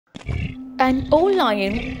An old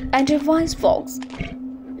lion and a wise fox.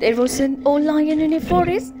 There was an old lion in a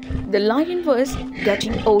forest. The lion was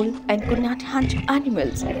getting old and could not hunt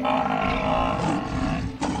animals.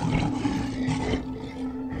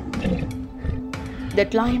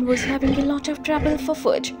 That lion was having a lot of trouble for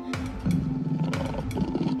food.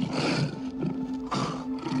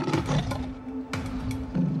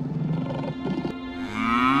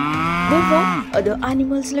 There were other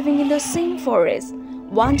animals living in the same forest.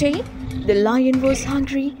 One day, the lion was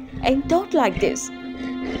hungry and thought like this.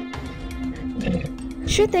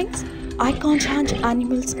 She thinks, I can't hunt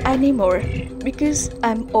animals anymore because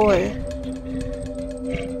I'm old.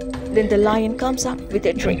 Then the lion comes up with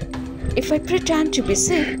a trick. If I pretend to be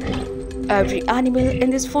sick, every animal in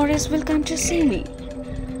this forest will come to see me.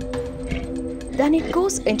 Then it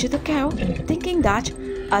goes into the cow, thinking that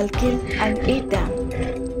I'll kill and eat them.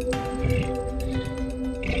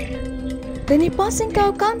 Then a passing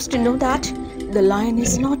cow comes to know that the lion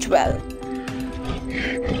is not well.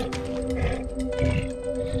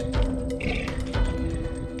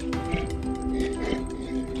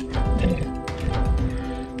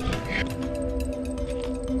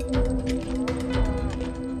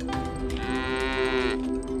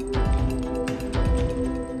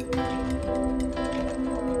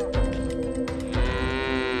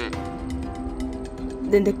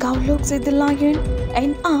 Then the cow looks at the lion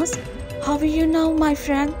and asks, How are you now, my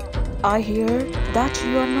friend? I hear that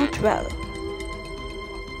you are not well.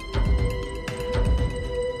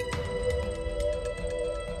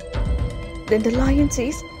 Then the lion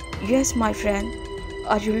says, Yes, my friend.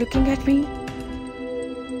 Are you looking at me?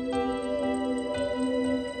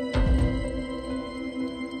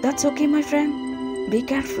 That's okay, my friend. Be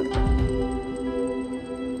careful.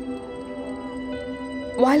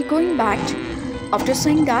 While going back, after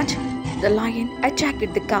saying that, the lion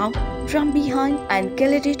attacked the cow from behind and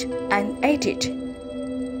killed it and ate it.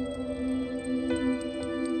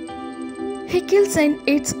 He kills and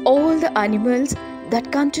eats all the animals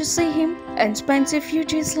that come to see him and spends a few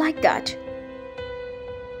days like that.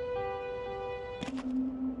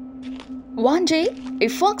 One day, a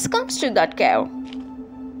fox comes to that cow.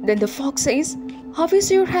 Then the fox says, How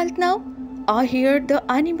is your health now? I hear the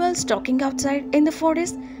animals talking outside in the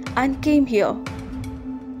forest and came here.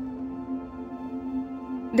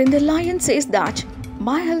 Then the lion says that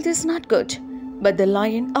my health is not good. But the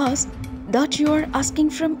lion asks that you are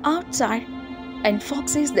asking from outside. And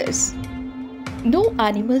fox says this. No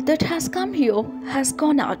animal that has come here has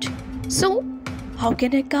gone out. So how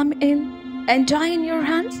can I come in and die in your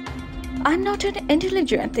hands? I'm not an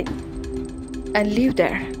intelligent thing. And live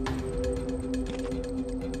there.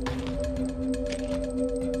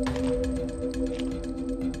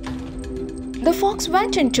 The fox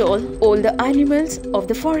went and told all the animals of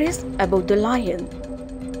the forest about the lion.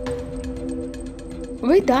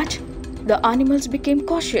 With that, the animals became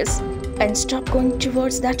cautious and stopped going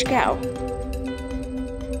towards that cow.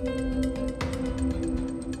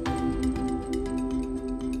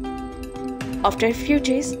 After a few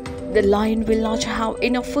days, the lion will not have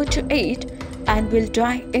enough food to eat and will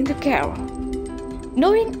die in the cow.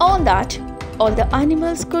 Knowing all that, all the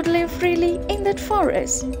animals could live freely in that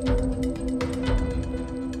forest.